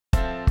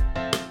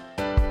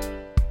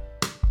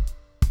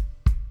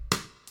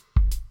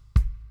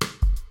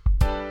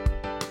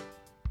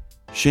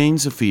Shane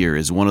Zafir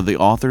is one of the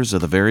authors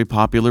of the very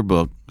popular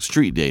book,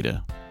 Street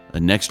Data,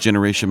 a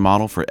next-generation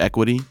model for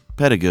equity,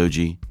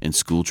 pedagogy, and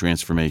school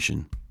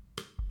transformation.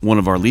 One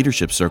of our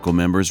Leadership Circle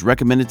members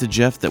recommended to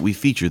Jeff that we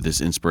feature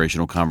this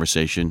inspirational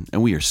conversation,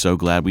 and we are so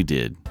glad we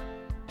did.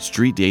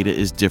 Street Data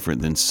is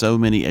different than so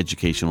many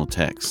educational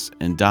texts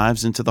and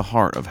dives into the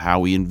heart of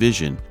how we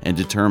envision and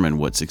determine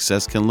what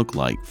success can look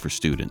like for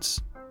students.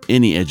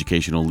 Any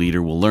educational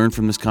leader will learn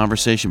from this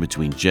conversation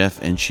between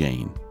Jeff and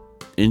Shane.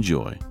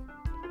 Enjoy.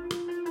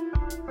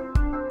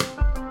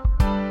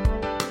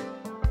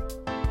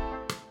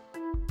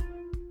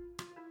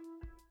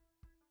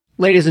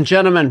 Ladies and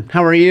gentlemen,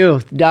 how are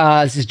you?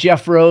 This is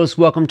Jeff Rose.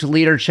 Welcome to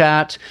Leader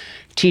Chat.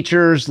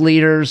 Teachers,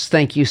 leaders,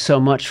 thank you so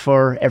much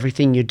for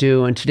everything you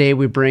do. And today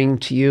we bring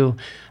to you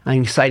an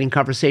exciting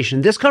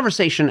conversation. This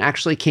conversation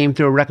actually came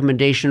through a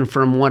recommendation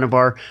from one of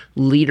our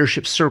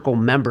Leadership Circle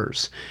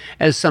members.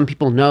 As some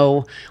people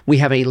know, we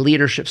have a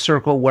Leadership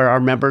Circle where our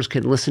members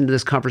can listen to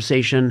this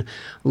conversation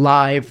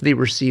live. They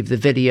receive the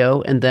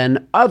video, and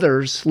then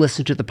others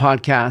listen to the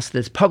podcast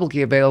that's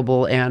publicly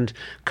available and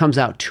comes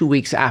out 2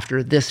 weeks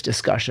after this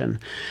discussion.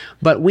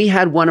 But we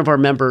had one of our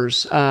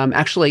members,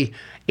 actually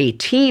a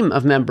team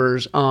of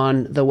members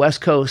on the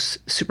West Coast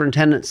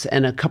superintendents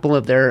and a couple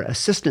of their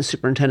assistant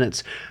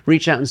superintendents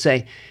reach out and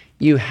say,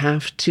 you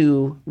have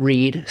to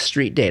read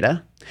Street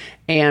Data,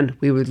 and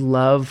we would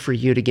love for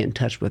you to get in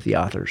touch with the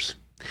authors.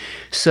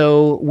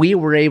 So we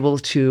were able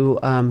to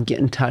get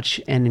in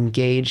touch and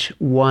engage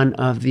one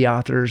of the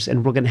authors,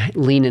 and we're going to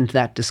lean into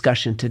that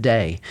discussion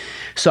today.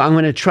 So I'm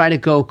going to try to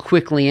go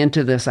quickly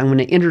into this. I'm going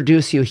to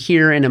introduce you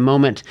here in a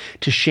moment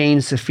to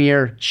Shane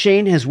Zafir.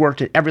 Shane has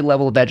worked at every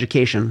level of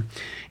education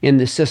in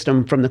the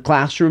system, from the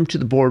classroom to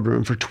the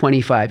boardroom, for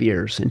 25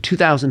 years. In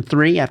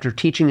 2003, after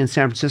teaching in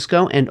San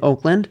Francisco and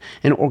Oakland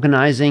and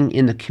organizing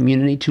in the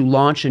community to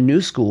launch a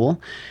new school,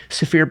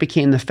 Zafir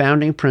became the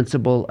founding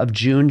principal of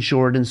June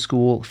Jordan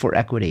School for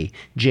Equity,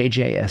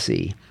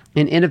 JJSE,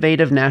 an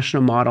innovative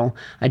national model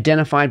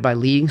identified by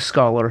leading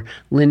scholar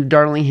Linda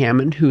Darling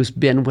Hammond, who's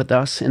been with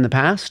us in the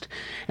past,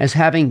 as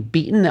having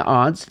beaten the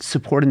odds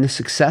supporting the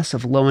success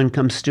of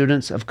low-income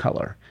students of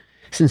color.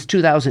 Since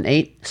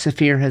 2008,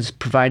 Zafir has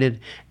provided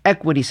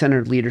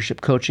equity-centered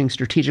leadership coaching,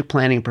 strategic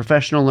planning, and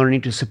professional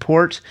learning to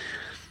support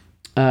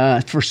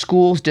for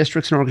schools,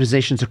 districts, and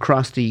organizations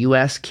across the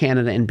U.S.,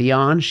 Canada, and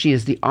beyond. She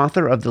is the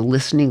author of The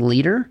Listening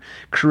Leader,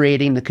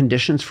 Creating the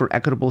Conditions for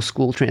Equitable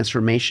School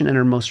Transformation, and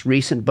her most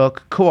recent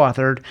book,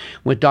 co-authored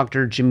with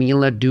Dr.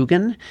 Jamila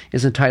Dugan,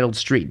 is entitled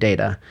Street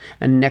Data,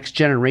 a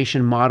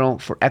next-generation model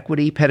for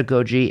equity,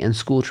 pedagogy, and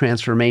school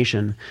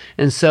transformation.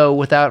 And so,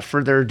 without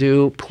further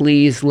ado,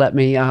 please let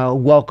me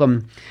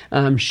welcome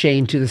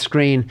Shane to the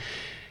screen.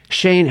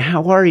 Shane,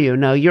 how are you?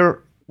 Now,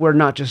 we're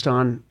not just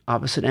on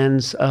opposite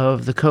ends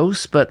of the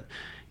coast, but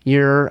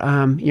you're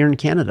in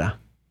Canada.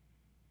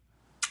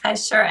 I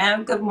sure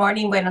am. Good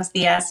morning. Buenos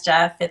dias,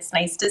 Jeff. It's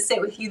nice to sit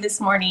with you this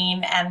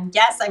morning. And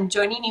yes, I'm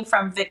joining you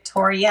from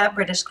Victoria,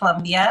 British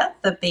Columbia,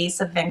 the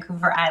base of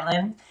Vancouver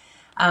Island.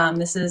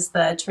 This is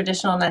the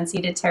traditional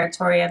unceded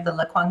territory of the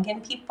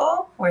Lekwungen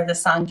people, where the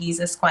Songhees,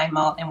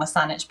 Esquimalt, and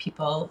WSÁNEĆ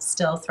people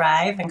still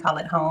thrive and call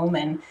it home.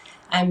 And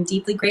I'm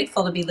deeply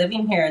grateful to be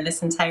living here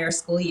this entire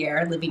school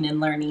year, living and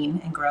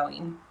learning and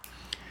growing.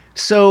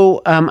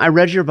 So I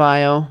read your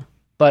bio,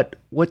 but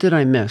what did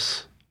I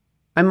miss?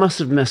 I must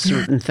have missed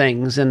certain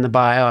things in the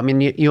bio. I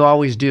mean, you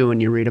always do when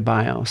you read a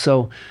bio.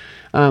 So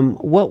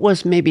what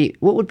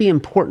would be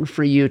important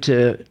for you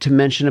to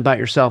mention about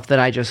yourself that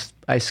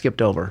I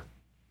skipped over?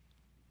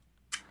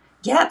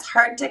 Yeah, it's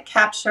hard to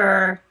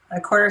capture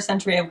a quarter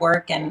century of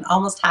work and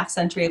almost half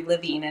century of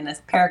living in a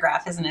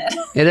paragraph, isn't it?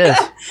 It is.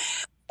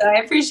 So I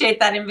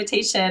appreciate that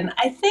invitation.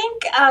 I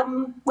think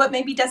what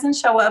maybe doesn't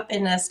show up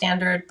in a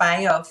standard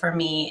bio for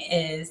me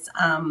is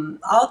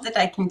all that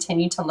I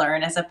continue to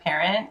learn as a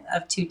parent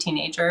of two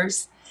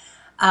teenagers,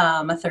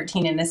 a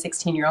 13 and a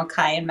 16-year-old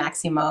Kai and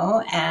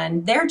Maximo,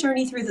 and their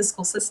journey through the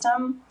school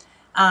system.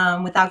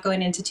 Without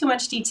going into too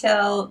much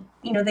detail,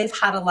 they've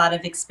had a lot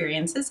of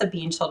experiences of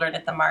being children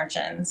at the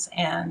margins,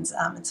 and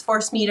it's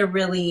forced me to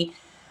really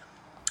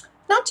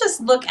not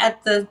just look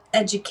at the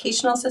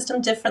educational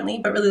system differently,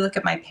 but really look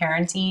at my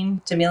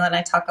parenting. Jamila and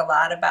I talk a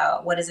lot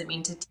about what does it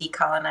mean to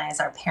decolonize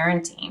our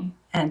parenting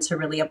and to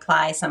really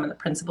apply some of the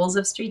principles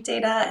of Street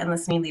Data and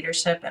listening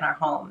leadership in our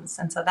homes.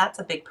 And so that's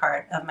a big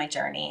part of my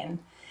journey. And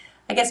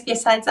I guess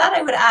besides that,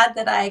 I would add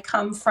that I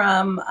come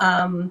from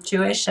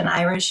Jewish and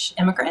Irish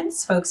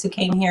immigrants, folks who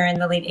came here in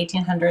the late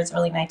 1800s,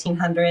 early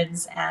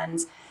 1900s,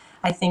 and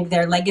I think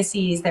their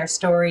legacies, their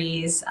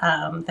stories,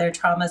 their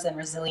traumas and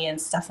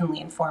resilience definitely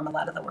inform a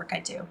lot of the work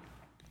I do.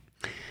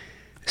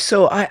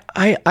 So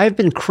I've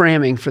been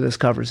cramming for this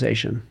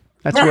conversation.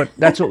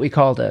 That's what we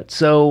called it.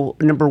 So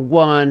number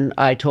one,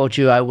 I told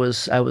you I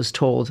was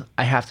told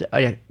I have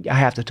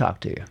to talk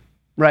to you.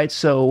 Right.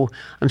 So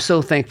I'm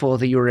so thankful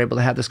that you were able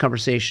to have this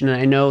conversation. And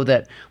I know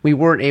that we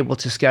weren't able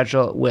to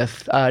schedule it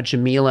with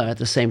Jamila at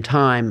the same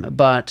time,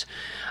 but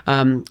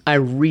I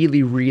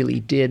really, really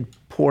did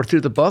pour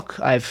through the book.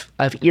 I've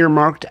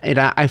earmarked it.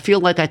 I feel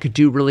like I could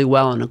do really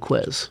well in a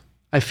quiz.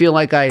 I feel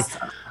like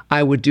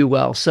I would do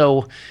well.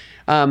 So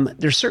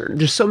there's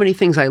so many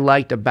things I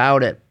liked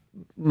about it.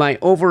 My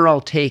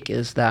overall take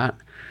is that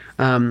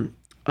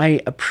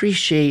I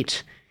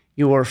appreciate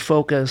your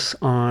focus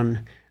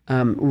on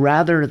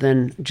rather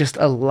than just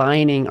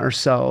aligning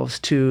ourselves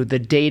to the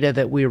data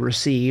that we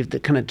receive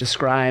that kind of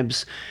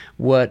describes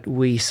what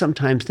we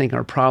sometimes think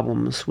are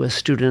problems with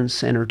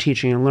students and our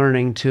teaching and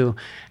learning, to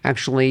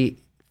actually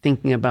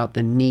thinking about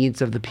the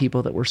needs of the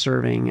people that we're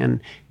serving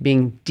and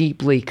being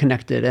deeply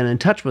connected and in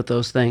touch with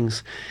those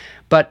things.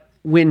 But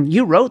when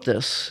you wrote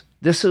this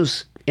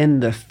was in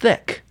the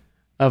thick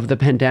of the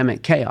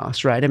pandemic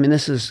chaos, right? I mean,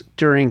 this is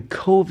during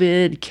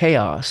COVID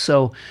chaos.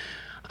 So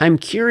I'm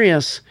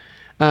curious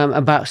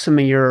about some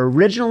of your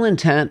original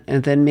intent,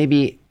 and then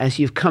maybe as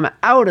we've kind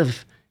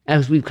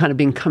of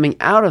been coming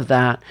out of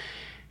that,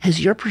 has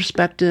your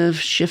perspective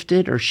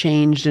shifted or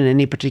changed in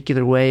any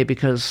particular way?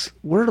 Because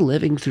we're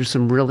living through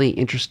some really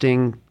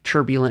interesting,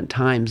 turbulent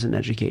times in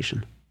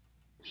education.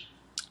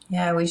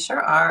 Yeah, we sure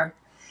are.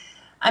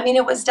 I mean,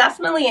 it was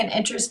definitely an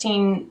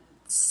interesting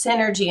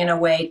synergy in a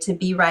way to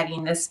be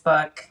writing this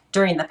book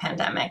during the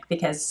pandemic,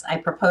 because I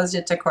proposed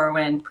it to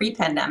Corwin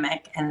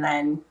pre-pandemic, and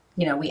then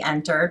we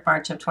entered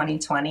March of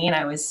 2020, and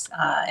I was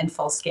in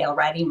full-scale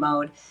writing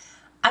mode.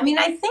 I mean,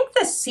 I think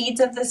the seeds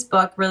of this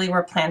book really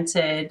were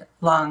planted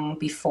long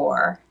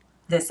before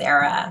this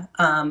era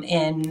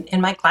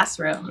in my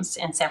classrooms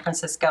in San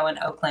Francisco and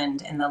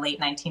Oakland in the late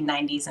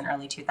 1990s and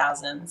early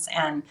 2000s.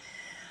 And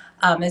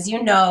as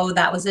you know,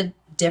 that was a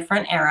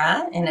different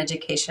era in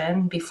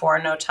education, before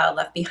No Child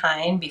Left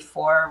Behind,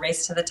 before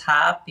Race to the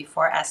Top,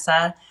 before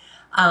ESSA.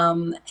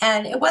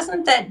 And it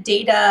wasn't that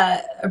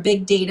data or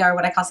big data or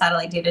what I call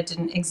satellite data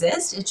didn't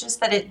exist. It's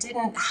just that it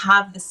didn't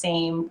have the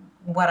same,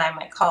 what I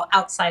might call,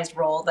 outsized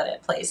role that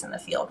it plays in the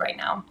field right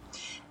now.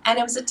 And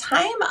it was a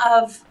time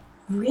of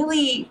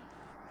really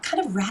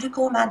kind of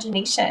radical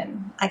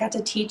imagination. I got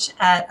to teach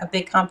at a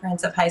big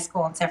comprehensive high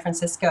school in San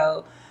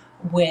Francisco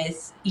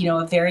with,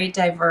 a very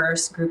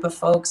diverse group of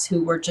folks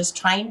who were just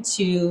trying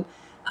to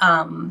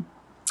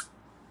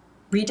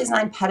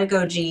redesign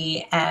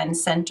pedagogy and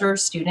center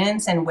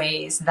students in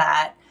ways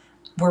that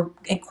were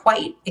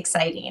quite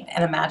exciting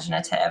and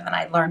imaginative. And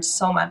I learned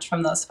so much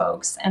from those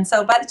folks. And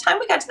so by the time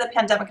we got to the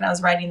pandemic and I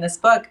was writing this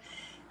book,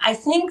 I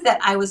think that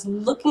I was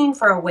looking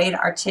for a way to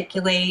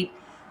articulate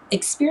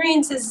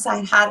experiences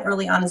I had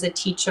early on as a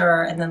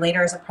teacher and then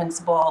later as a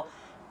principal,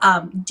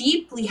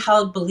 deeply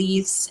held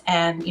beliefs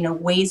and,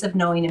 ways of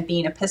knowing and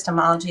being,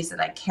 epistemologies that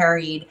I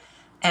carried.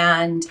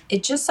 And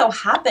it just so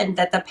happened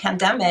that the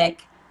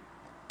pandemic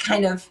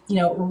kind of,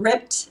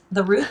 ripped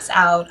the roots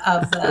out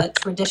of the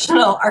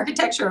traditional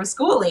architecture of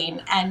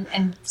schooling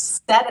and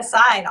set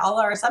aside all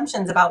our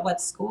assumptions about what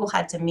school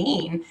had to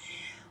mean.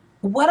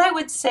 What I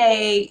would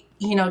say,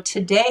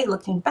 today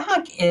looking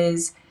back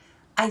is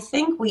I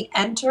think we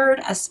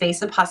entered a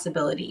space of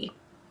possibility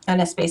and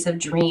a space of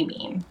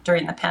dreaming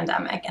during the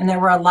pandemic. And there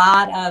were a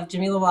lot of,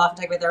 Jamila will often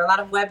talk about, there were a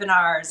lot of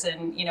webinars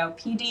and,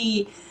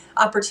 PD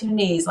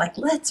opportunities like,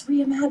 let's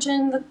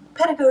reimagine the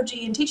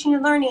pedagogy and teaching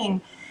and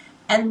learning.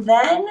 And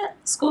then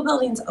school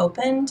buildings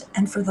opened,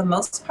 and for the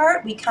most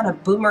part, we kind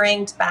of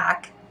boomeranged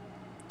back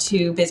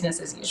to business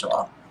as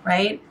usual,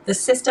 right? The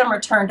system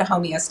returned to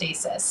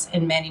homeostasis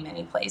in many,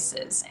 many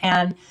places.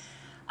 And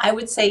I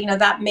would say,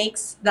 that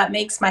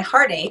makes my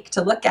heart ache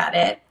to look at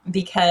it,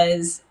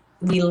 because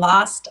we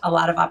lost a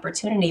lot of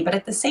opportunity. But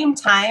at the same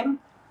time,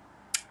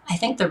 I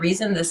think the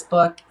reason this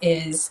book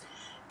is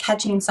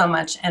catching so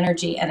much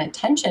energy and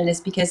attention is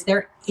because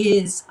there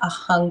is a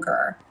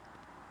hunger.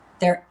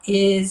 There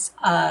is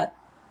a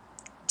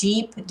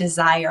deep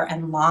desire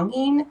and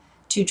longing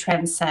to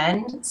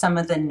transcend some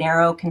of the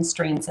narrow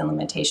constraints and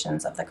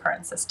limitations of the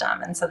current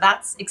system. And so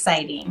that's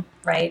exciting,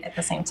 right, at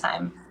the same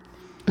time.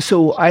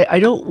 So I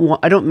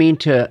don't mean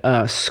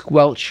to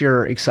squelch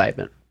your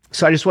excitement.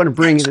 So I just want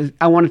to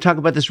I want to talk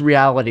about this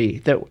reality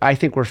that I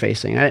think we're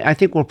facing. I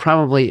think we'll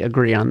probably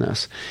agree on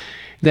this,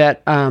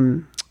 that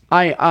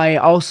I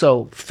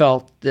also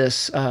felt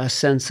this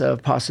sense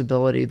of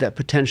possibility that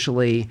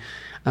potentially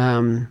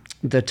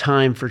the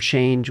time for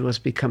change was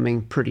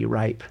becoming pretty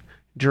ripe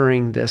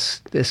during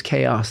this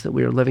chaos that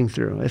we were living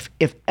through.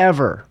 If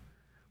ever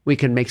we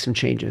could make some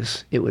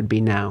changes, it would be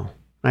now.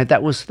 Right?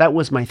 That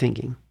was my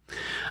thinking.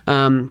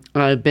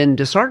 I've been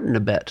disheartened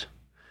a bit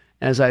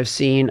as I've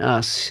seen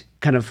us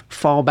kind of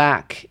fall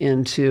back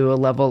into a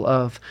level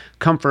of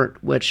comfort,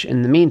 which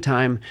in the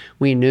meantime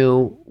we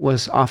knew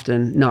was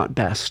often not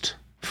best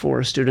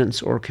for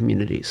students or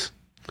communities.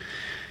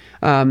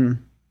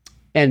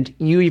 And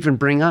you even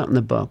bring out in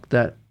the book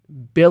that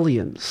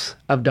billions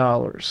of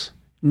dollars,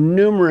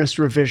 numerous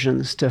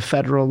revisions to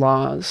federal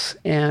laws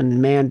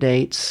and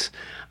mandates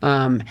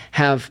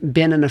have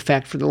been in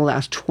effect for the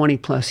last 20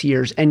 plus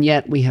years, and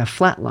yet we have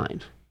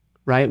flatlined,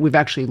 right? We've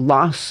actually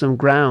lost some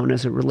ground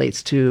as it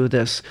relates to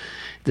this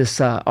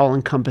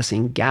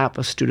all-encompassing gap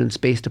of students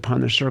based upon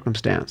their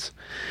circumstance.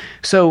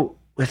 So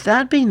with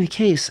that being the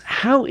case,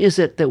 how is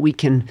it that we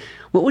can,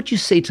 what would you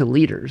say to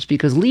leaders?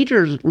 Because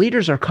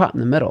leaders are caught in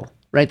the middle,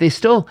 right? They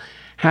still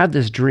have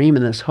this dream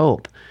and this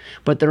hope,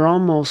 but they're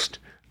almost,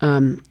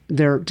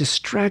 they're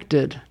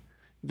distracted.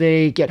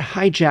 They get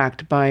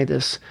hijacked by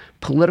this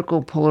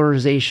political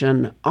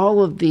polarization,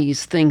 all of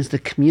these things, the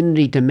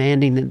community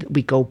demanding that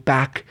we go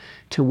back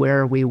to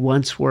where we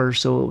once were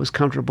so it was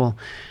comfortable.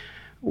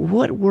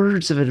 What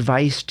words of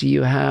advice do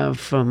you have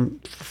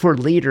for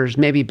leaders,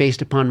 maybe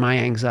based upon my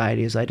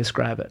anxiety as I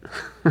describe it?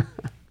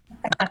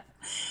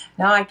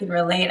 No, I can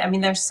relate. I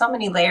mean, there's so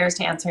many layers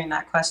to answering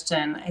that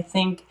question. I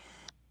think,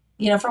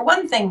 for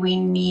one thing, we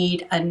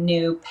need a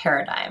new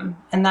paradigm.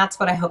 And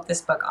that's what I hope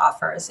this book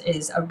offers,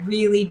 is a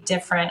really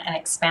different and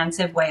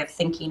expansive way of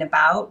thinking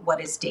about what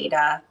is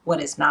data,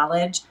 what is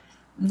knowledge,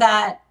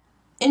 that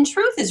in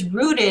truth is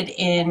rooted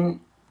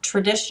in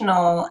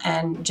traditional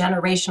and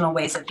generational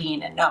ways of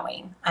being and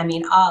knowing. I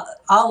mean,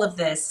 all of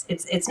this,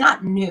 it's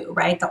not new,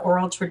 right? The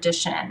oral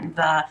tradition,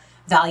 the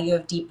value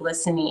of deep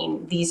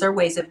listening, these are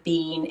ways of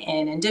being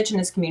in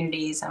Indigenous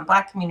communities and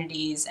Black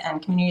communities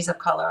and communities of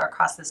color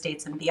across the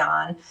states and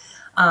beyond,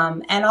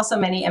 and also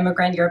many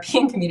immigrant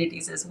European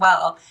communities as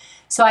well.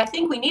 So I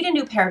think we need a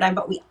new paradigm,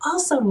 but we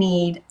also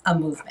need a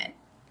movement.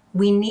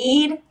 We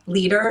need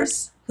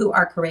leaders who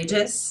are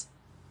courageous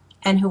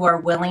and who are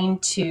willing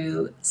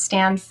to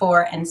stand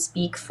for and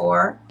speak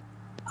for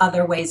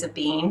other ways of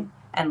being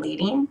and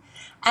leading,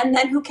 and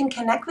then who can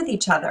connect with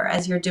each other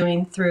as you're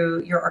doing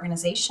through your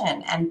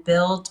organization and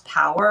build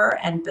power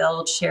and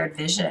build shared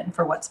vision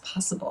for what's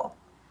possible,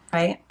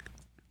 right?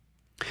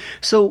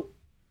 So,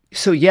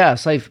 so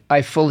yes,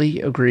 I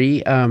fully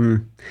agree. I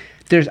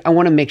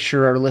want to make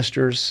sure our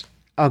listeners.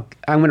 I'm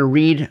going to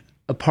read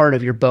a part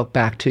of your book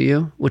back to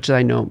you, which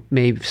I know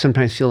may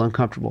sometimes feel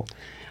uncomfortable,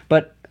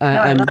 but No,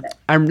 I love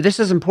it. this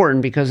is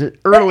important because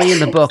early in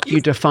the book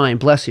you define,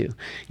 bless you,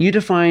 you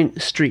define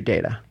street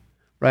data,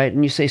 right?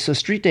 And you say so.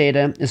 Street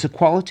data is a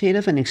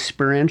qualitative and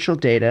experiential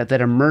data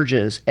that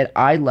emerges at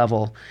eye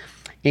level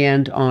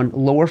and on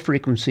lower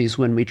frequencies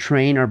when we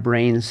train our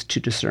brains to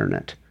discern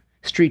it.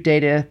 Street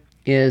data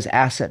is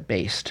asset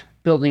based,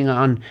 building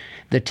on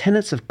the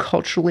tenets of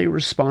culturally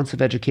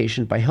responsive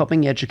education by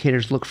helping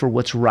educators look for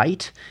what's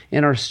right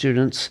in our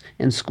students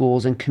and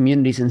schools and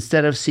communities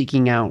instead of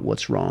seeking out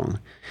what's wrong.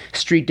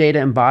 Street data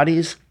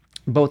embodies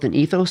both an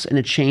ethos and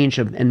a change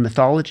in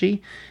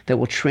mythology that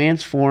will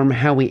transform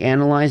how we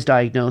analyze,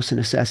 diagnose, and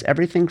assess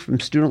everything from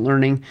student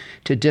learning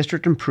to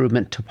district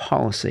improvement to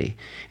policy.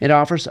 It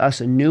offers us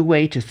a new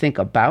way to think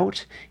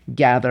about,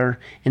 gather,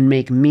 and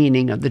make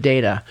meaning of the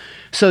data.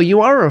 So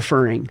you are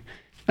referring,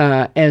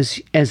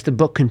 as the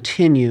book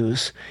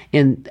continues,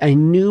 in a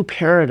new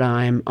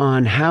paradigm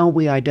on how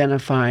we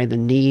identify the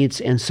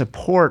needs and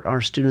support our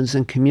students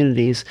and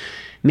communities,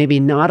 maybe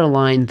not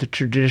aligned the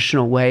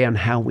traditional way on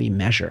how we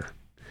measure.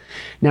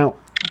 Now,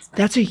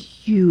 that's a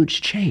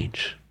huge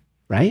change,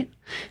 right?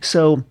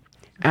 So,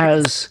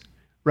 as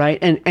right,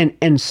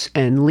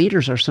 and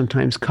leaders are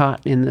sometimes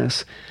caught in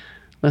this.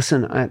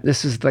 Listen,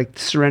 this is like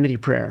serenity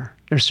prayer.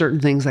 There's certain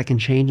things I can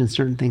change and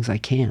certain things I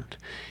can't.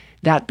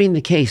 That being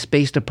the case,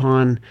 based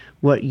upon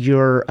what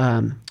you're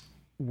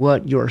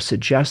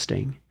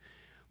suggesting,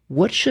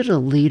 what should a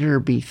leader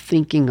be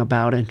thinking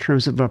about in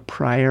terms of a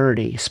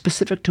priority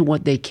specific to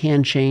what they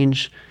can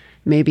change,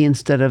 maybe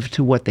instead of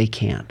to what they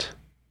can't?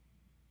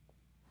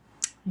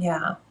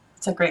 Yeah,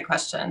 it's a great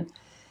question.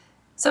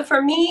 So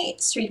for me,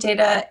 street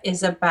data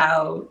is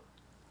about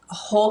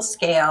whole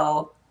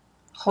scale,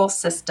 whole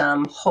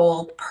system,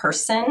 whole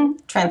person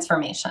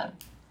transformation.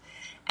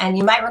 And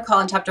you might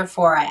recall in chapter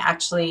 4, I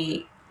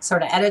actually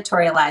sort of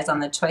editorialize on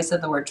the choice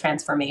of the word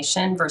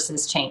transformation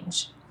versus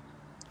change.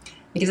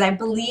 Because I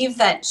believe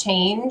that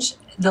change,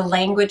 the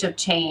language of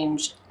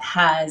change,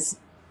 has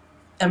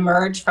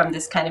emerged from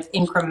this kind of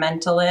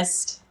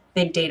incrementalist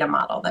big data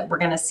model that we're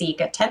going to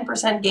seek a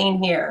 10%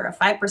 gain here,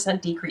 a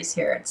 5% decrease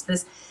here.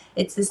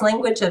 It's this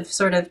language of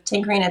sort of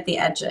tinkering at the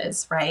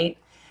edges, right?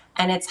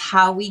 And it's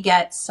how we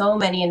get so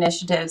many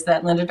initiatives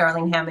that Linda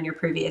Darlingham, your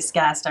previous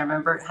guest, I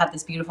remember, had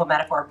this beautiful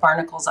metaphor of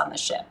barnacles on the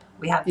ship.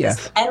 We have this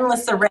Yes.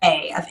 endless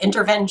array of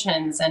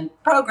interventions and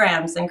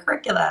programs and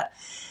curricula.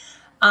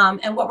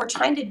 And what we're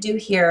trying to do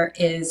here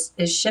is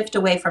shift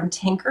away from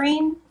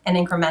tinkering and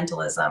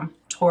incrementalism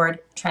toward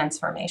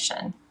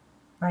transformation,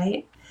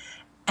 right?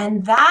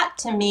 And that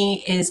to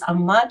me is a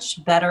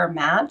much better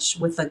match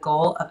with the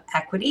goal of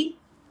equity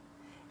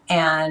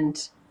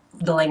and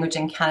the language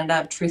in Canada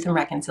of truth and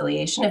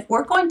reconciliation. If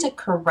we're going to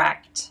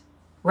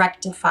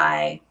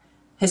rectify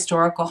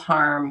historical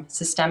harm,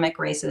 systemic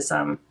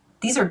racism,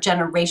 these are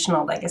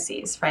generational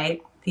legacies,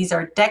 right? These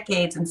are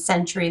decades and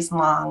centuries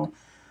long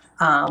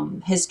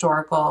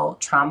historical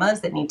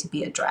traumas that need to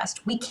be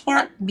addressed. We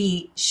can't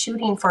be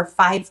shooting for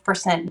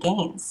 5%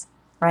 gains,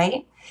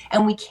 right?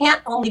 And we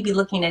can't only be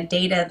looking at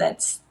data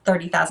that's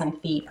 30,000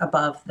 feet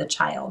above the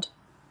child.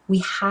 We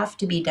have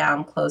to be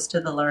down close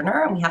to the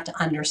learner, and we have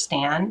to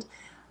understand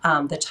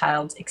the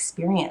child's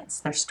experience,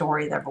 their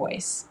story, their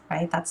voice,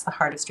 right? That's the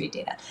heart of street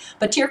data.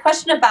 But to your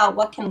question about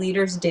what can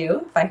leaders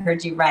do, if I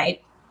heard you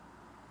right,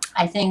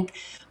 I think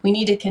we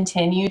need to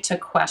continue to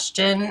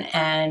question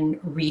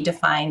and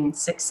redefine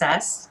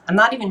success. I'm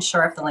not even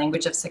sure if the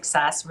language of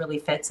success really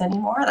fits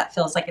anymore. That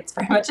feels like it's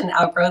very much an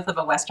outgrowth of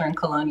a Western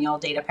colonial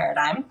data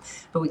paradigm,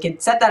 but we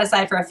could set that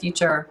aside for a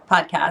future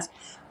podcast.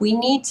 We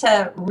need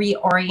to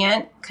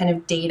reorient kind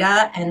of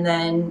data and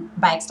then,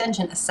 by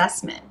extension,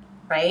 assessment.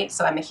 Right?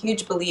 So I'm a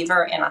huge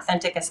believer in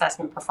authentic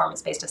assessment,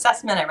 performance-based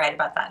assessment. I write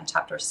about that in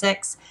chapter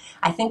 6.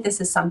 I think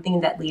this is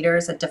something that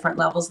leaders at different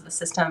levels of the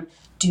system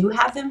do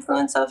have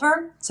influence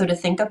over. So to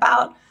think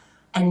about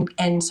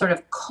and sort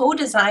of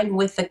co-design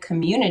with the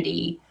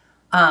community,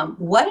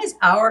 what is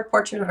our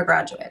portrait of a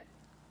graduate,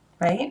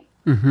 right?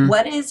 Mm-hmm.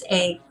 What is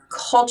a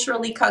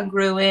culturally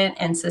congruent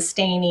and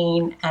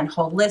sustaining and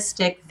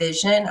holistic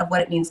vision of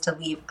what it means to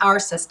leave our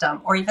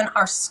system or even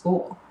our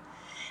school?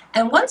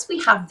 And once we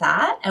have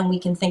that and we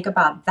can think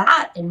about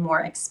that in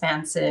more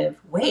expansive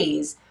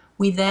ways,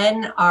 we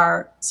then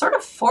are sort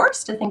of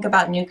forced to think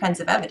about new kinds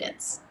of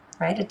evidence,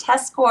 right? A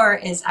test score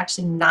is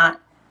actually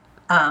not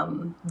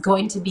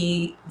going to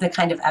be the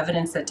kind of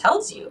evidence that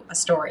tells you a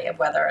story of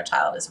whether a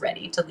child is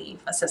ready to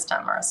leave a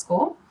system or a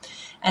school.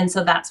 And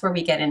so that's where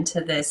we get into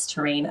this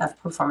terrain of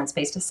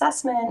performance-based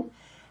assessment.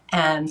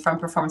 And from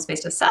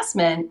performance-based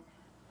assessment,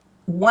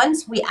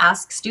 once we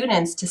ask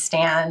students to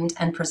stand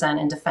and present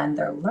and defend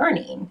their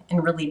learning in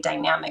really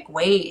dynamic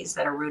ways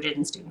that are rooted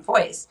in student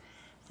voice,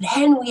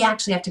 then we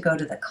actually have to go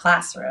to the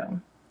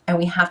classroom and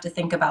we have to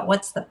think about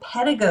what's the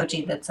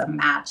pedagogy that's a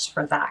match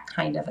for that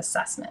kind of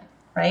assessment,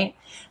 right?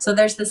 So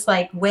there's this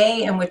like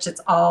way in which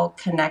it's all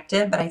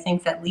connected, but I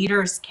think that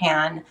leaders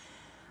can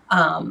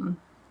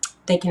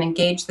they can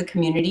engage the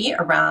community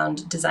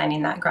around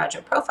designing that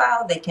graduate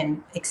profile. They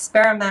can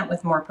experiment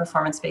with more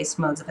performance-based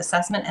modes of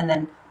assessment. And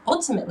then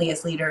ultimately,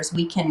 as leaders,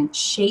 we can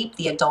shape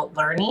the adult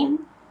learning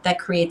that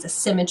creates a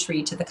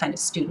symmetry to the kind of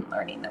student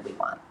learning that we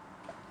want.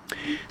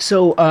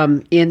 So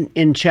in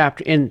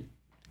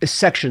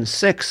section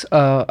 6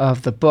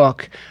 of the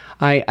book,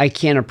 I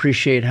can't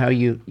appreciate how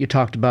you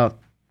talked about,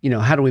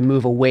 how do we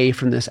move away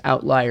from this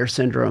outlier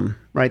syndrome,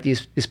 right?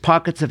 These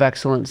pockets of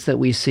excellence that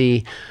we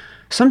see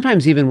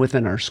sometimes even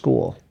within our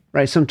school,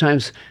 right?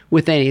 Sometimes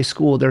within a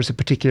school, there's a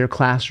particular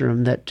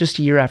classroom that just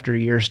year after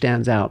year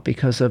stands out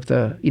because of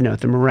the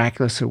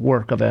miraculous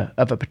work of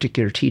a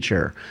particular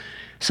teacher.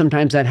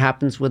 Sometimes that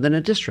happens within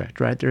a district,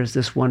 right? There's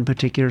this one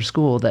particular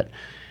school that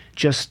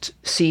just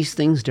sees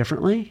things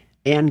differently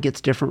and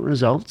gets different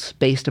results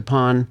based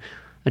upon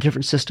a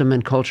different system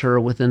and culture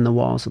within the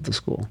walls of the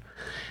school.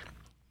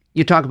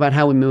 You talk about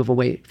how we move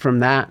away from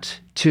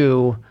that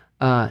to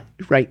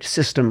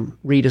system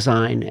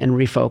redesign and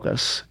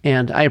refocus.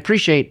 And I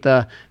appreciate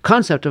the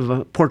concept of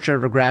a portrait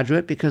of a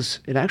graduate because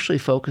it actually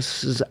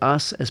focuses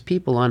us as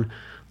people on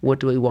what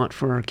do we want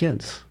for our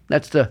kids.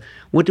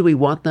 What do we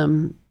want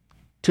them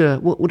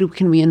to,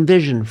 can we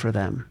envision for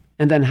them?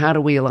 And then how do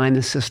we align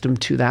the system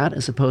to that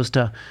as opposed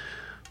to,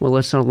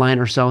 let's align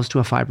ourselves to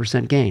a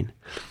 5% gain.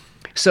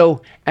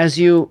 So as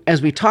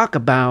we talk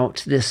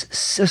about this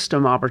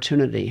system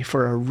opportunity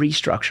for a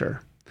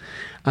restructure,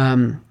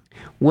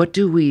 what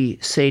do we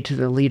say to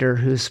the leader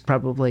who's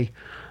probably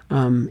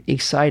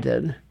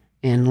excited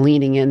and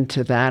leaning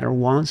into that or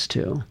wants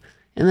to,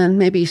 and then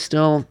maybe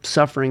still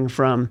suffering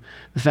from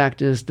the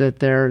fact is that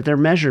they're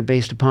measured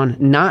based upon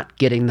not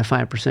getting the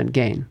 5%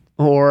 gain,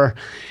 or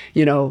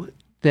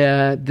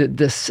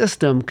the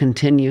system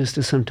continues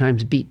to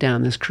sometimes beat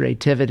down this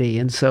creativity,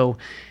 and so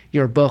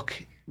your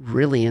book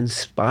really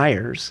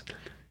inspires.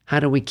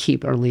 How do we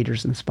keep our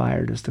leaders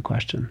inspired is the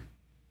question.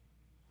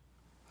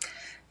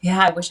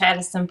 Yeah, I wish I had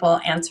a simple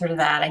answer to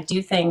that. I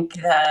do think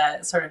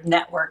the sort of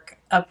network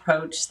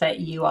approach that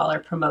you all are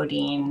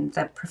promoting,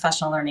 the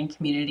professional learning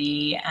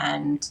community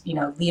and,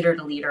 leader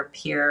to leader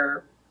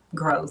peer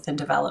growth and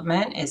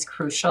development is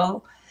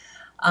crucial.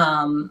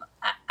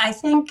 I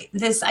think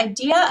this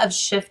idea of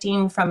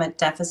shifting from a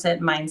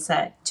deficit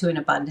mindset to an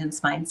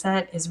abundance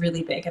mindset is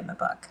really big in the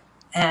book.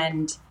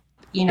 And,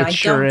 I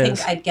don't think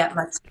I'd get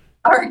much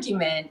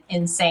argument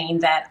in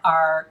saying that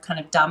our kind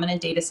of dominant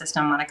data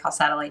system, what I call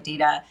satellite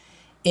data,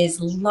 is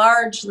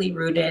largely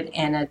rooted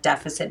in a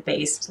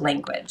deficit-based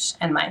language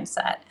and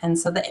mindset. And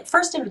so the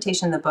first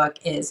invitation in the book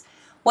is,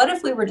 what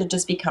if we were to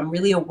just become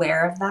really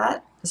aware of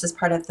that? This is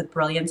part of the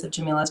brilliance of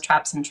Jamila's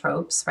traps and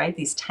tropes, right?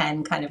 These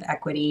 10 kind of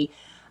equity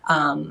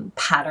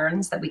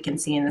patterns that we can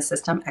see in the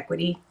system,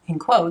 equity in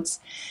quotes.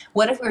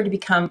 What if we were to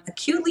become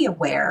acutely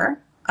aware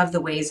of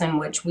the ways in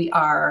which we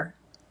are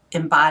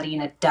embodying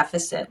a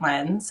deficit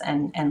lens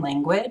and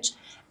language,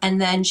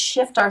 and then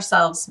shift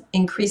ourselves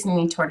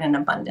increasingly toward an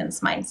abundance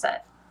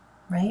mindset?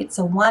 Right?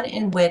 So one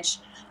in which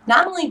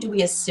not only do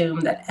we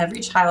assume that every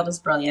child is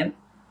brilliant,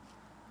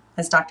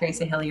 as Dr.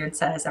 Asa Hilliard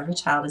says, every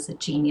child is a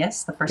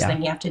genius. The first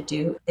thing you have to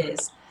do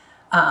is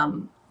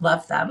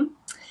love them.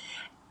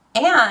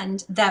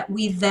 And that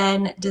we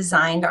then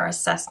designed our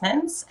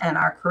assessments and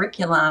our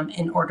curriculum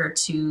in order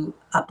to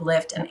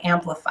uplift and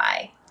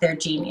amplify their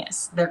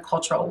genius, their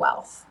cultural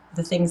wealth,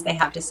 the things they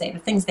have to say, the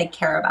things they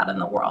care about in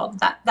the world.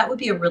 That would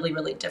be a really,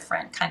 really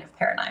different kind of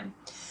paradigm.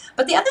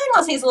 But the other thing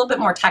I'll say is a little bit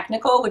more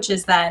technical, which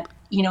is that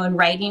in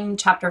writing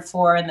chapter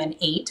 4 and then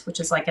 8, which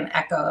is like an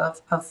echo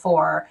of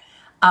 4,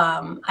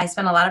 I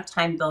spent a lot of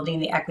time building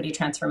the equity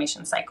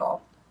transformation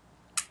cycle.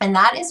 And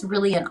that is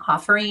really an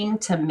offering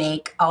to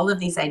make all of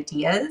these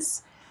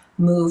ideas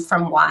move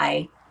from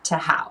why to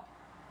how,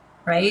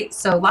 right?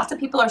 So lots of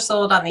people are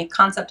sold on the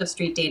concept of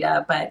street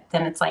data, but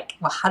then it's like,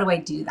 well, how do I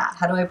do that?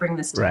 How do I bring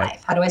this to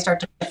life? How do I start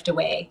to shift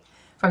away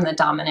from the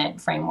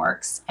dominant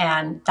frameworks?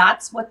 And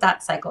that's what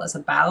that cycle is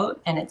about.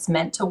 And it's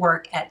meant to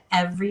work at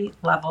every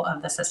level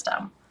of the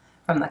system,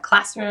 from the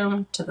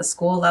classroom to the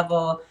school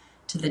level,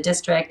 to the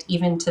district,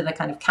 even to the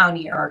kind of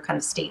county or kind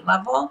of state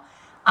level.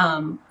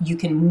 You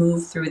can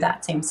move through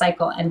that same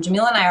cycle. And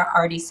Jamil and I are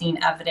already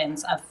seeing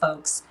evidence of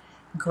folks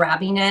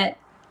grabbing it,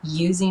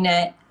 using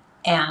it,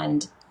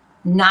 and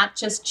not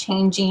just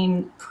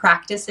changing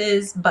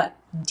practices, but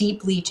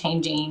deeply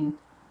changing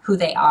who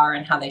they are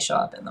and how they show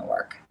up in the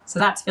work. So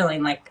that's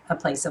feeling like a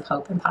place of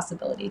hope and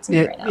possibility to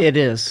me right now. It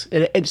is.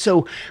 And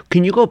so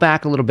can you go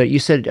back a little bit? You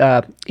said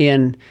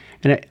and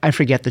I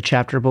forget the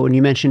chapter, but when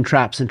you mentioned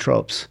traps and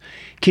tropes,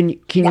 can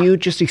you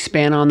just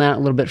expand on that a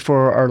little bit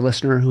for our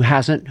listener who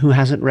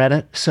hasn't read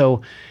it?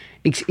 So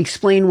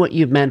explain what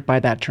you meant by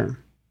that term.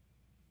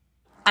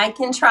 I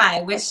can try.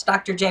 I wish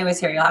Dr. J was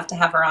here. You'll have to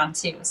have her on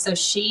too. So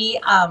she,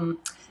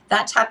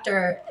 that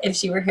chapter, if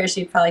she were here,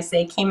 she'd probably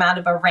say came out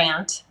of a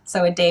rant.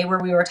 So a day where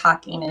we were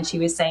talking and she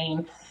was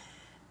saying,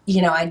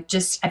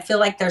 I feel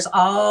like there's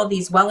all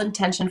these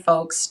well-intentioned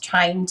folks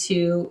trying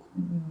to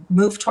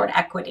move toward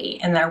equity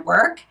in their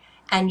work.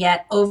 And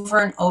yet over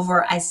and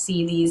over, I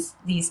see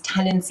these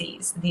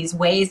tendencies, these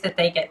ways that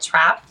they get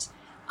trapped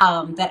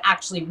that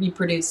actually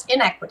reproduce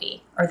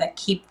inequity or that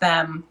keep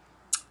them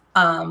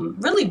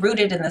really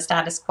rooted in the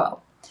status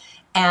quo.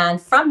 And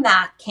from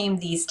that came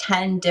these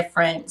 10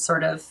 different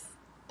sort of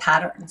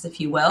patterns, if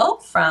you will,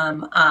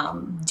 from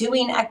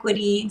doing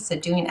equity. So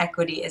doing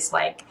equity is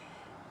like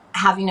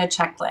having a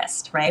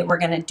checklist, right? We're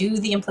going to do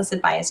the implicit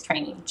bias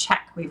training.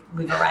 Check, we've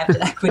arrived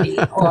at equity.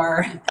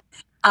 Or,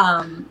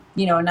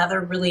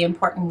 another really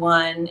important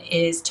one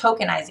is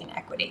tokenizing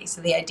equity. So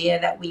the idea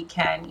that we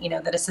can,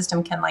 that a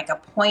system can like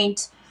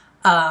appoint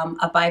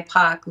a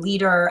BIPOC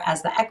leader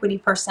as the equity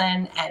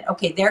person, and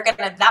okay,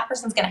 that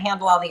person's gonna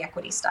handle all the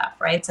equity stuff,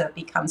 right? So it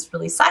becomes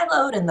really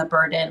siloed, and the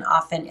burden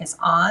often is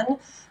on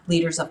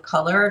leaders of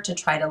color to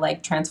try to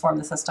like transform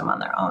the system on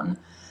their own.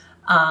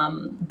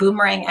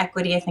 Boomerang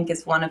equity, I think,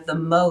 is one of the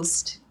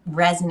most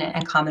resonant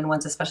and common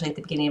ones, especially at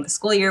the beginning of a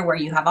school year, where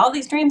you have all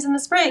these dreams in the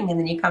spring, and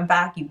then you come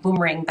back, you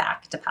boomerang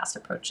back to past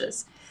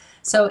approaches.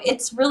 So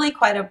it's really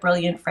quite a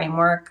brilliant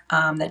framework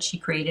that she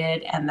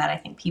created, and that I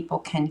think people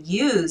can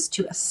use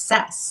to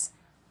assess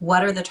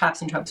what are the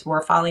traps and tropes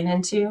we're falling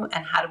into,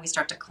 and how do we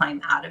start to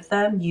climb out of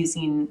them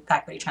using the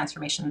equity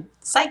transformation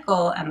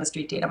cycle and the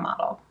street data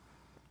model.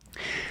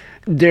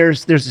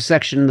 There's a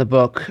section in the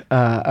book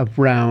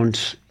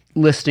around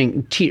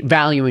listing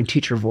valuing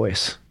teacher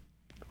voice,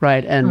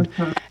 right? And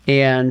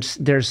and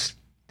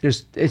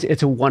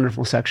it's a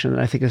wonderful section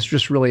that I think is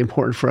just really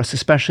important for us,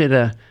 especially at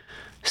a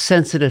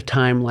sensitive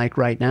time like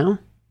right now.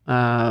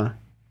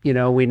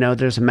 We know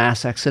there's a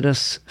mass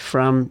exodus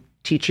from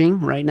teaching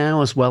right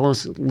now, as well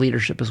as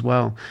leadership as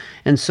well.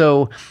 And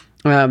so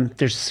there's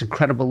this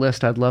incredible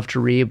list I'd love to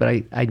read,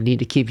 but I need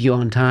to keep you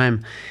on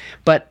time.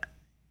 But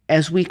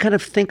as we kind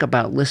of think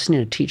about listening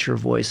to teacher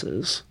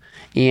voices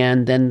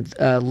and then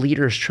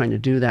leaders trying to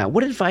do that,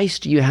 what advice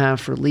do you have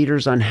for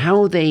leaders on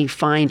how they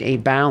find a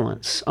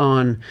balance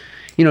on,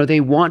 they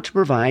want to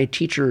provide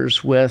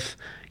teachers with,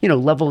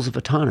 levels of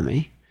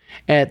autonomy.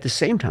 At the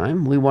same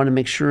time, we want to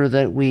make sure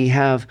that we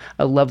have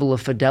a level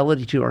of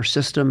fidelity to our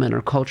system and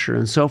our culture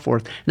and so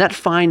forth. That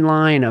fine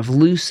line of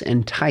loose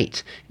and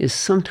tight is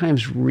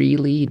sometimes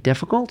really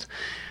difficult.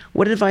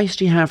 What advice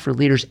do you have for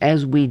leaders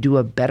as we do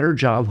a better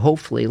job,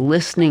 hopefully,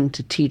 listening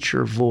to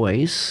teacher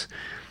voice,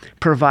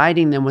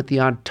 providing them with the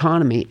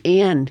autonomy,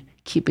 and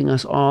keeping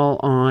us all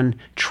on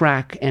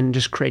track and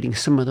just creating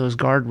some of those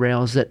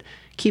guardrails that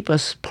keep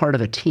us part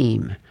of a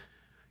team?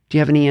 Do you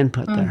have any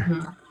input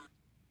there?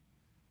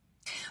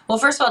 Well,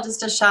 first of all,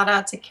 just a shout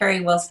out to Carrie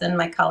Wilson,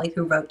 my colleague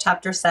who wrote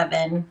Chapter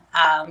 7.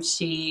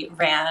 She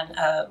ran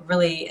a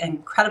really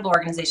incredible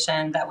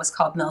organization that was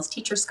called Mills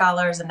Teacher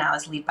Scholars and now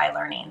is Lead by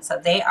Learning. So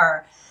they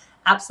are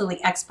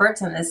absolutely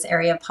experts in this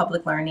area of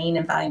public learning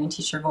and valuing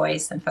teacher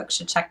voice, and folks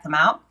should check them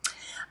out.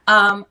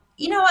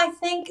 I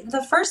think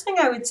the first thing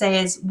I would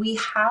say is we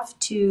have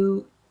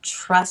to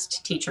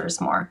trust teachers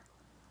more.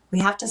 We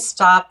have to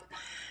stop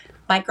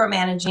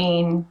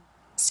micromanaging,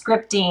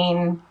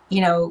 scripting,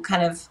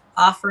 kind of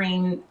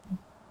offering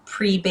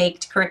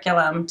pre-baked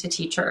curriculum to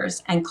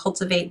teachers, and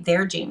cultivate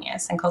their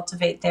genius and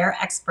cultivate their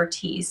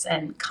expertise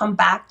and come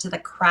back to the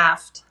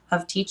craft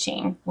of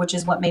teaching, which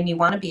is what made me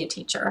want to be a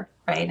teacher,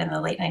 right, in the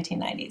late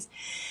 1990s.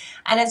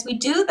 And as we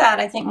do that,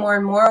 I think more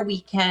and more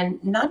we can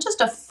not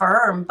just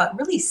affirm, but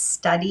really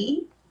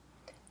study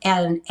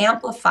and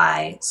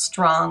amplify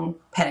strong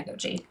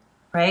pedagogy,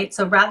 right?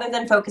 So rather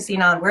than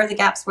focusing on where are the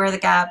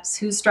gaps,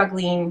 who's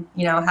struggling,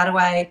 how do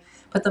I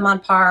put them on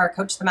par,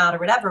 coach them out or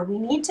whatever, we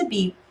need to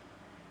be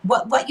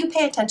what you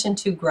pay attention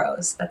to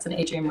grows. That's an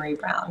Adrienne Marie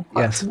Brown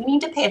quote. Yes. So we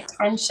need to pay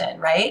attention,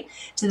 right,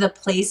 to the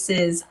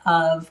places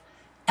of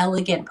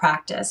elegant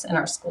practice in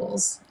our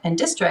schools and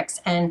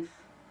districts, and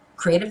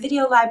create a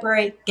video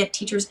library, get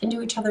teachers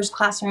into each other's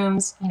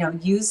classrooms,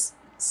 use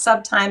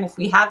sub time if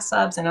we have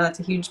subs. I know that's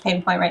a huge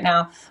pain point right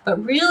now,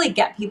 but really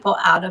get people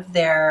out of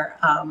their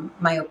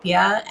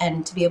myopia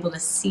and to be able to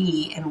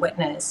see and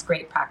witness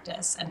great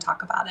practice and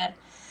talk about it.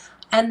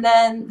 And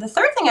then the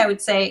third thing I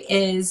would say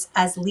is,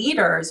 as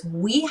leaders,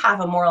 we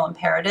have a moral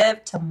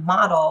imperative to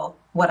model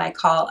what I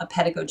call a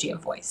pedagogy of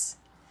voice.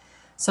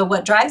 So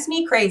what drives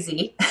me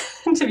crazy,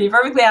 to be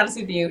perfectly honest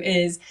with you,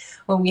 is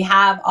when we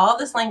have all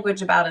this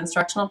language about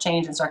instructional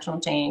change,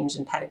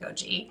 and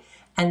pedagogy,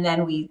 and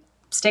then we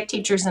stick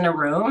teachers in a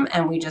room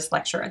and we just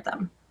lecture at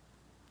them.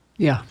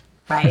 Yeah.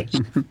 Right.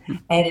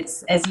 And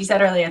it's, as you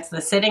said earlier, it's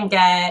the sit and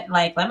get,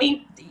 like,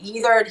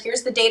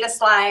 here's the data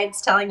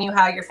slides telling you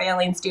how you're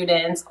failing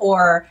students,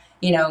 or,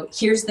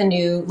 here's the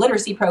new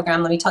literacy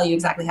program. Let me tell you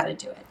exactly how to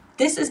do it.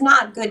 This is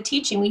not good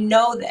teaching. We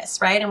know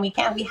this, right? And we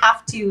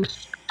have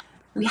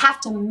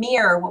to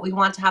mirror what we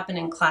want to happen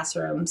in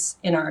classrooms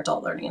in our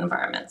adult learning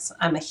environments.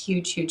 I'm a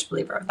huge, huge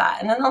believer of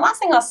that. And then the last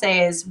thing I'll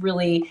say is,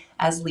 really,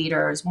 as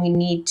leaders, we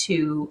need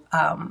to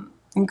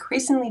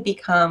increasingly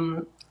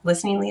become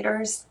listening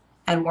leaders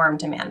and warm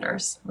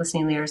demanders.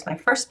 Listening Leaders, my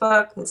first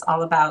book, is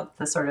all about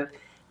the sort of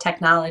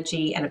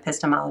technology and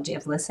epistemology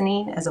of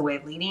listening as a way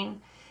of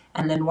leading.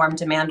 And then Warm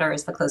Demander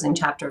is the closing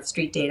chapter of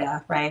Street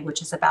Data, right,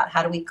 which is about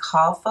how do we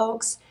call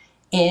folks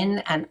in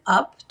and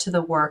up to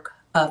the work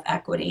of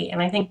equity.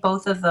 And I think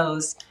both of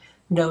those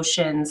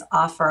notions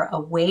offer a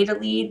way to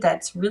lead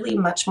that's really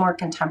much more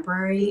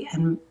contemporary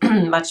and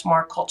much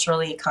more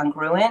culturally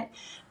congruent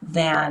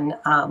than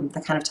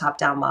the kind of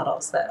top-down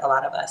models that a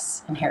lot of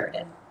us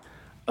inherited.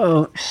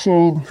 Oh,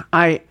 Shane,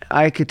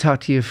 I could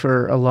talk to you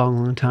for a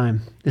long, long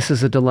time. This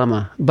is a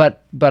dilemma,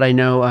 but I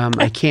know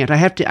I can't. I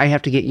have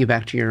to get you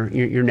back to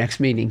your next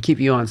meeting, keep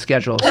you on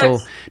schedule. So,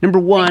 number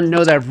one,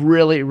 know that I've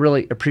really,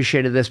 really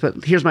appreciated this.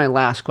 But here's my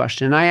last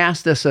question, and I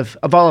asked this of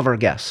all of our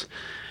guests.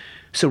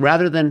 So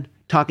rather than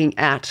talking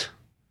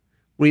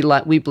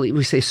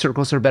we say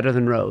circles are better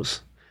than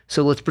rows.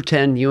 So let's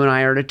pretend you and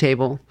I are at a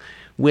table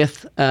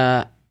with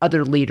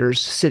other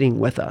leaders sitting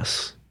with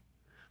us.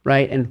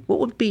 Right? And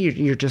what would be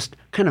your just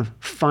kind of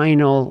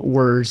final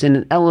words in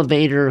an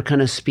elevator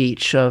kind of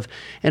speech of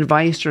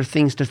advice or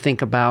things to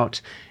think about?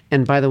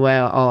 And by the way,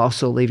 I'll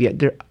also leave you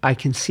there. I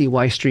can see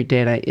why Street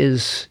Data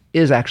is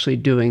actually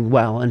doing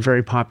well and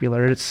very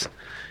popular. It's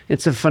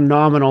a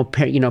phenomenal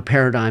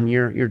paradigm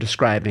you're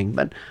describing.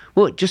 But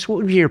what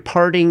would be your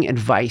parting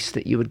advice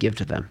that you would give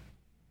to them?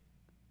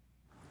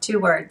 2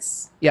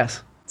 words.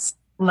 Yes.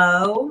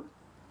 Slow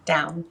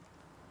down.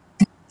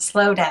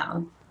 Slow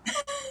down.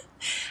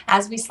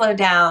 As we slow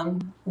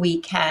down, we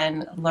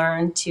can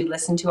learn to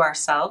listen to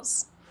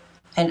ourselves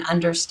and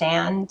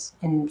understand,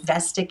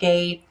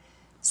 investigate,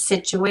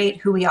 situate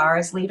who we are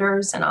as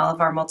leaders and all of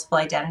our multiple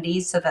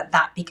identities, so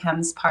that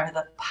becomes part of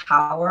the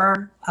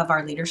power of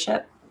our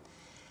leadership.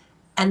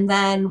 And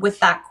then with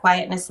that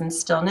quietness and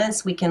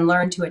stillness, we can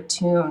learn to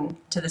attune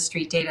to the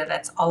street data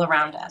that's all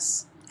around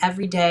us.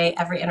 Every day,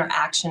 every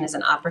interaction is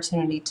an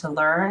opportunity to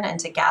learn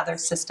and to gather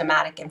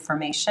systematic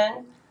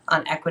information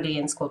on equity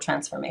and school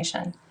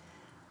transformation.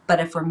 But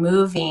if we're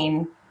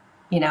moving,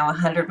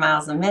 100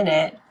 miles a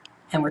minute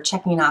and we're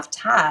checking off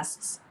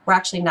tasks, we're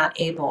actually not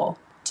able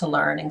to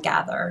learn and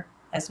gather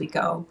as we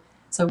go.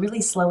 So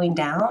really slowing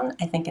down,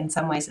 I think in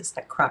some ways is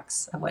the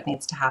crux of what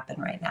needs to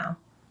happen right now.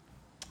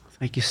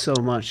 Thank you so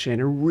much, Shane.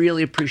 I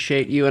really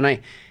appreciate you.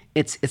 And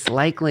it's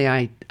likely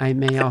I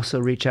may also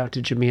reach out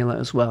to Jamila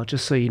as well,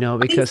 just so you know,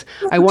 because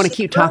I want to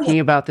keep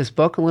talking about this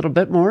book a little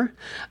bit more.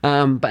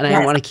 But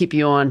I want to keep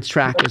you on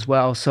track as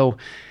well. So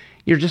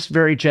you're just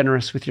very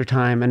generous with your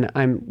time,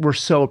 and we're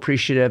so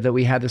appreciative that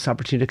we had this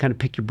opportunity to kind of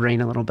pick your brain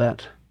a little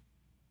bit.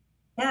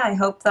 Yeah, I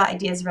hope the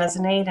ideas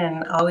resonate,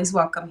 and always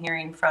welcome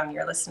hearing from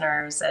your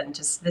listeners. And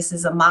just, this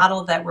is a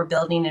model that we're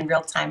building in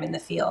real time in the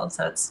field.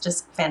 So it's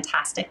just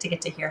fantastic to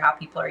get to hear how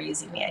people are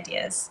using the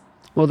ideas.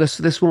 Well,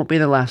 this won't be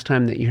the last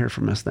time that you hear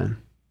from us then.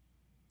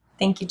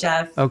 Thank you,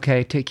 Jeff.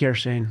 Okay, take care,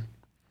 Shane.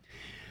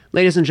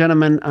 Ladies and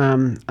gentlemen,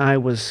 I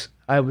was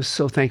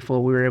so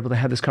thankful we were able to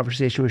have this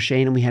conversation with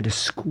Shane, and we had to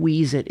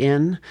squeeze it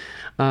in.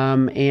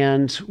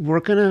 And we're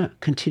going to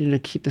continue to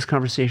keep this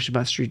conversation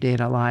about street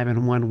data alive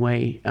in one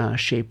way,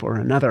 shape, or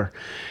another.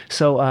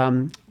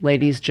 So,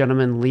 ladies,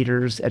 gentlemen,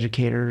 leaders,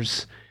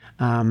 educators,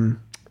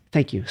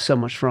 thank you so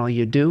much for all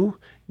you do.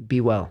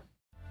 Be well.